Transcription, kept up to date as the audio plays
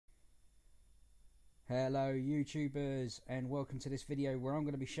Hello YouTubers, and welcome to this video where I'm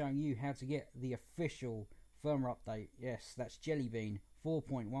going to be showing you how to get the official firmware update. Yes, that's Jelly Bean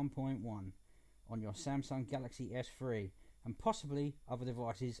 4.1.1 on your Samsung Galaxy S3 and possibly other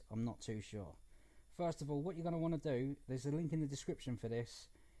devices, I'm not too sure. First of all, what you're going to want to do, there's a link in the description for this,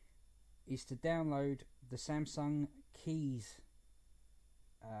 is to download the Samsung Keys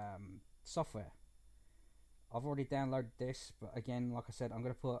software. I've already downloaded this, but again, like I said, I'm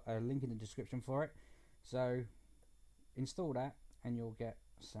going to put a link in the description for it. So install that and you'll get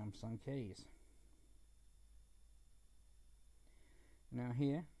Samsung Keys. Now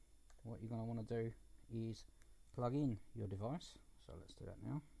here, what you're going to want to do is plug in your device. So let's do that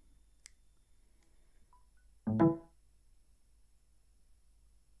now.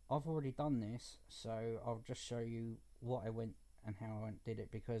 I've already done this, so I'll just show you what I went and how I did it,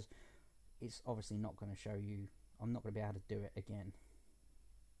 because it's obviously not going to show you, I'm not going to be able to do it again.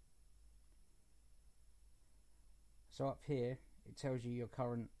 So up here it tells you your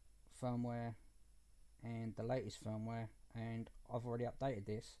current firmware and the latest firmware, and I've already updated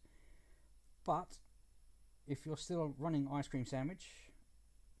this. But if you're still running Ice Cream Sandwich,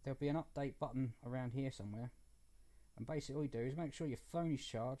 there'll be an update button around here somewhere, and basically all you do is make sure your phone is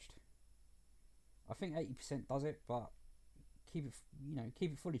charged. I think 80% does it, but keep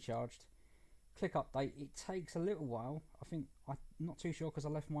it fully charged. Click update. It takes a little while. I'm not too sure because I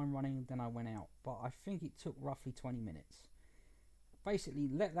left mine running, then I went out, but I think it took roughly 20 minutes. Basically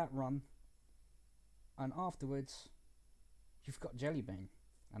let that run, and afterwards you've got Jelly Bean,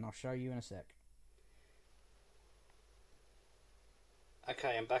 and I'll show you in a sec.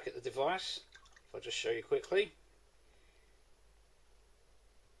 Okay, I'm back at the device. If I just show you quickly.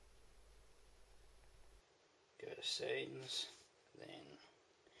 Go to settings, then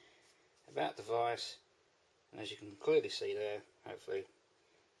about device, and as you can clearly see there, hopefully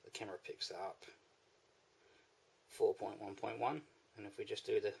the camera picks that up, 4.1.1, and if we just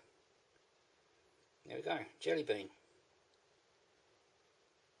do there we go, Jelly Bean.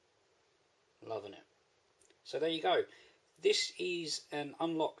 Loving it. So there you go. This is an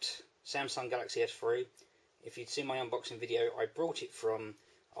unlocked Samsung Galaxy S3. If you'd seen my unboxing video, I brought it from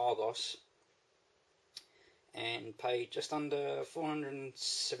Argos and paid just under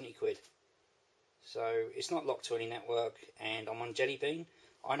 470 quid. So it's not locked to any network, and I'm on Jelly Bean.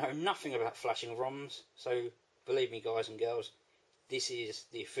 I know nothing about flashing ROMs, so believe me guys and girls, this is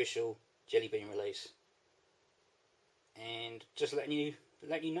the official Jelly Bean release. And just letting you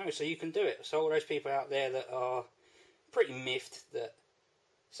know so you can do it. So all those people out there that are pretty miffed that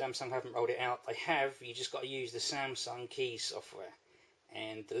Samsung haven't rolled it out, they have. You just got to use the Samsung Keys software,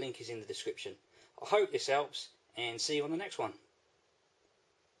 and the link is in the description. I hope this helps, and see you on the next one.